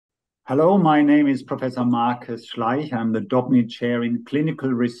Hello, my name is Professor Markus Schlaich. I'm the Dobney Chair in Clinical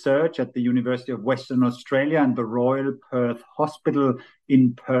Research at the University of Western Australia and the Royal Perth Hospital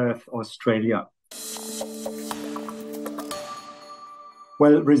in Perth, Australia.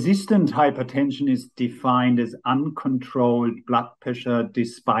 Well, resistant hypertension is defined as uncontrolled blood pressure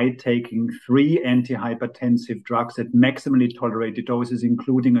despite taking 3 antihypertensive drugs at maximally tolerated doses,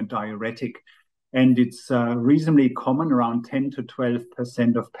 including a diuretic. And it's reasonably common. Around 10 to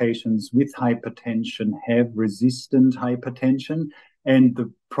 12% of patients with hypertension have resistant hypertension. And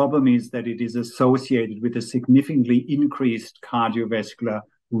the problem is that it is associated with a significantly increased cardiovascular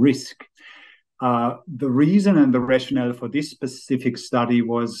risk. The reason and the rationale for this specific study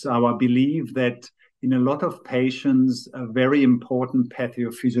was our belief that in a lot of patients, a very important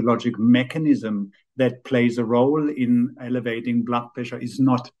pathophysiologic mechanism that plays a role in elevating blood pressure is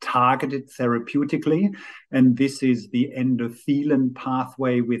not targeted therapeutically. And this is the endothelin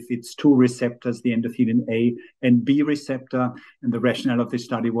pathway with its 2 receptors, the endothelin A and B receptor. And the rationale of this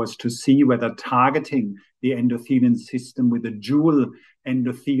study was to see whether targeting the endothelin system with a dual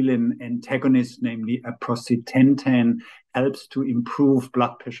endothelin antagonist, namely aprocitentan, helps to improve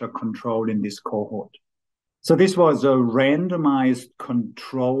blood pressure control in this cohort. So this was a randomized,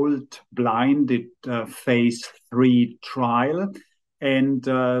 controlled, blinded phase 3 trial. And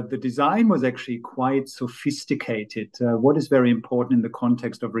the design was actually quite sophisticated. What is very important in the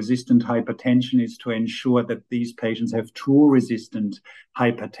context of resistant hypertension is to ensure that these patients have true resistant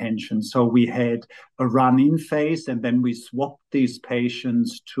hypertension. So we had a run-in phase, and then we swapped these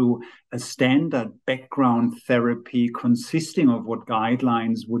patients to a standard background therapy consisting of what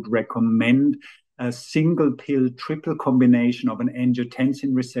guidelines would recommend: a single pill triple combination of an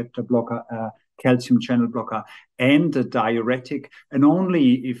angiotensin receptor blocker, a calcium channel blocker, and a diuretic. And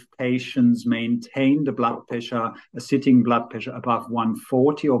only if patients maintained a blood pressure, a sitting blood pressure above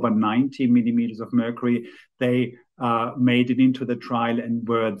 140 over 90 millimeters of mercury, they made it into the trial and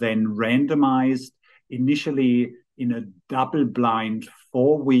were then randomized initially in a double-blind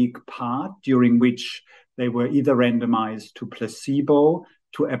 4-week part, during which they were either randomized to placebo,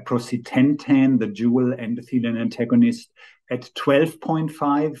 to aprocitentan, the dual endothelin antagonist, at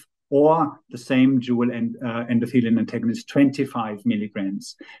 12.5, or the same dual endothelin antagonist, 25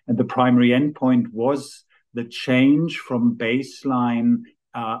 milligrams. And the primary endpoint was the change from baseline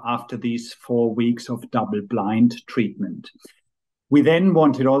after these 4 weeks of double-blind treatment. We then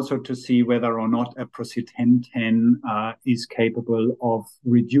wanted also to see whether or not aprocitentan is capable of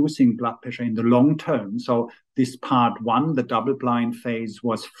reducing blood pressure in the long term. So this part 1, the double-blind phase,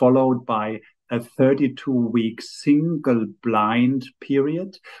 was followed by a 32-week single-blind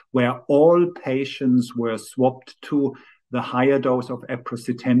period where all patients were swapped to the higher dose of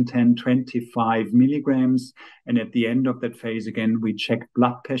aprocitentan, 25 milligrams. And at the end of that phase, again, we checked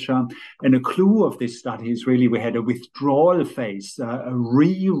blood pressure. And a clue of this study is really we had a withdrawal phase, a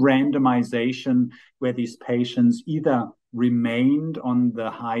re-randomization where these patients either remained on the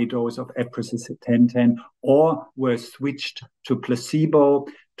high dose of aprocitentan or were switched to placebo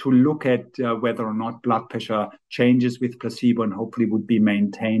to look at whether or not blood pressure changes with placebo and hopefully would be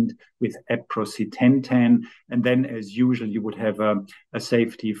maintained with aprocitentan. And then, as usual, you would have a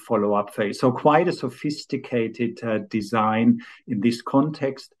safety follow-up phase. So quite a sophisticated design in this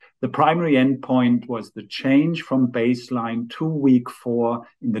context. The primary endpoint was the change from baseline to week 4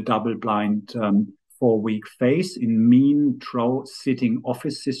 in the double-blind 4-week phase in mean sitting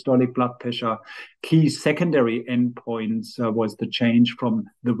office systolic blood pressure. Key secondary endpoints was the change from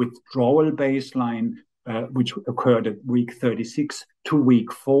the withdrawal baseline, which occurred at week 36, to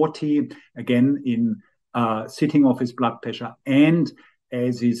week 40, again in sitting office blood pressure, and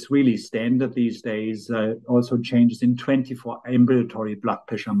as is really standard these days, also changes in 24 ambulatory blood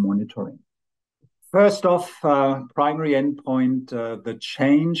pressure monitoring. First off, primary endpoint, the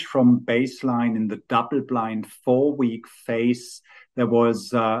change from baseline in the double-blind 4-week phase, there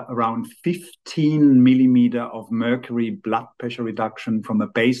was around 15 millimeter of mercury blood pressure reduction from a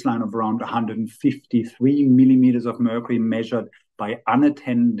baseline of around 153 millimeters of mercury measured by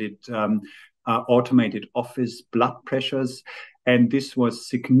unattended automated office blood pressures. And this was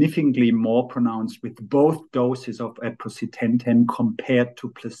significantly more pronounced with both doses of aprocitentan compared to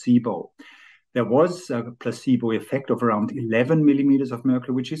placebo. There was a placebo effect of around 11 millimeters of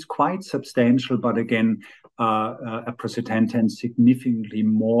mercury, which is quite substantial, but again, aprocitentan significantly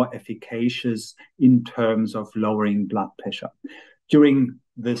more efficacious in terms of lowering blood pressure. During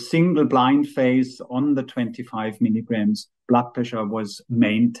the single blind phase on the 25 milligrams, blood pressure was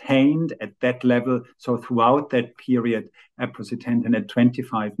maintained at that level. So throughout that period, aprocitentan at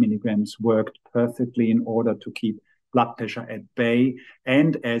 25 milligrams worked perfectly in order to keep blood pressure at bay.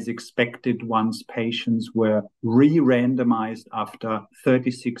 And as expected, once patients were re-randomized after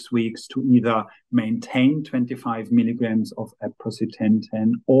 36 weeks to either maintain 25 milligrams of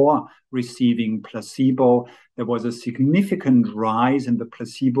aprocitentan or receiving placebo, there was a significant rise in the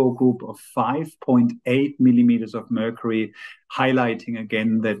placebo group of 5.8 millimeters of mercury, highlighting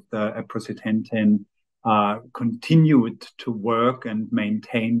again that the aprocitentan continued to work and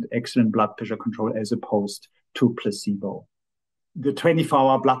maintained excellent blood pressure control as opposed to placebo. The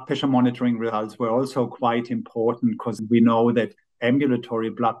 24-hour blood pressure monitoring results were also quite important because we know that ambulatory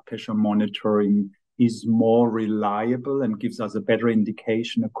blood pressure monitoring is more reliable and gives us a better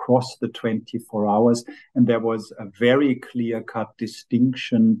indication across the 24 hours. And there was a very clear-cut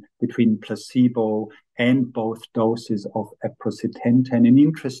distinction between placebo and both doses of aprocitentan. And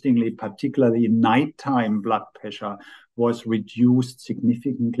interestingly, particularly nighttime blood pressure was reduced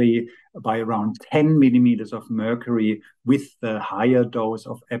significantly by around 10 millimeters of mercury with the higher dose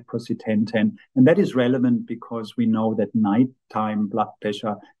of aprocitentan. And that is relevant because we know that nighttime blood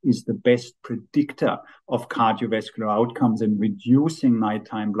pressure is the best predictor of cardiovascular outcomes, and reducing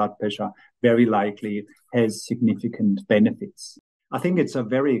nighttime blood pressure very likely has significant benefits. I think it's a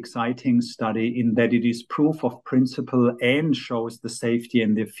very exciting study in that it is proof of principle and shows the safety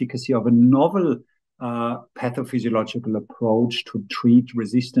and the efficacy of a novel pathophysiological approach to treat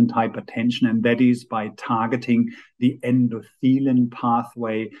resistant hypertension, and that is by targeting the endothelin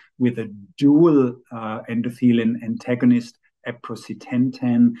pathway with a dual endothelin antagonist,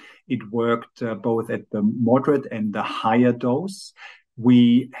 aprocitentan. It worked both at the moderate and the higher dose.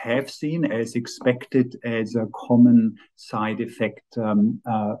 We have seen, as expected, as a common side effect,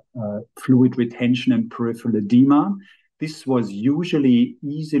 fluid retention and peripheral edema. This was usually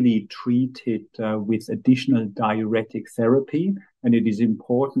easily treated with additional diuretic therapy, and it is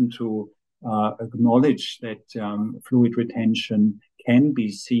important to acknowledge that fluid retention can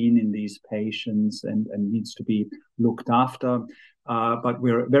be seen in these patients and needs to be looked after. But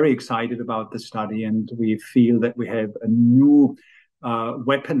we're very excited about the study, and we feel that we have a new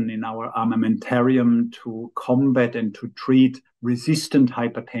weapon in our armamentarium to combat and to treat resistant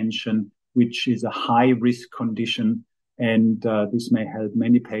hypertension, which is a high-risk condition. And this may help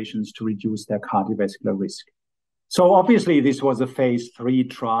many patients to reduce their cardiovascular risk. So obviously, this was a phase 3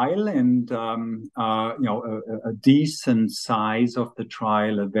 trial, and a decent size of the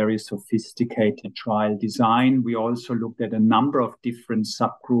trial, a very sophisticated trial design. We also looked at a number of different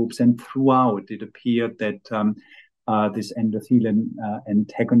subgroups, and throughout it appeared that this endothelin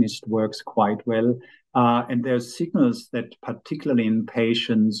antagonist works quite well. And there's signals that particularly in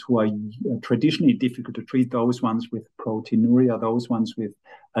patients who are traditionally difficult to treat, those ones with proteinuria, those ones with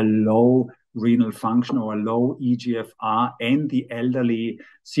a low renal function or a low eGFR, and the elderly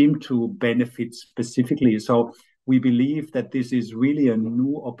seem to benefit specifically. So we believe that this is really a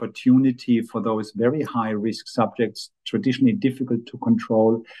new opportunity for those very high-risk subjects, traditionally difficult to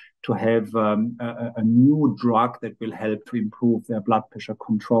control, to have a new drug that will help to improve their blood pressure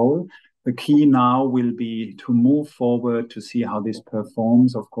control. The key now will be to move forward to see how this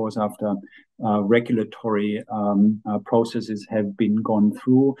performs, of course, after regulatory processes have been gone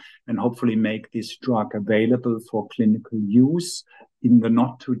through, and hopefully make this drug available for clinical use in the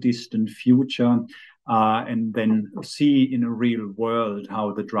not too distant future, and then see in a real world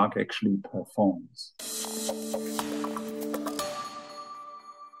how the drug actually performs.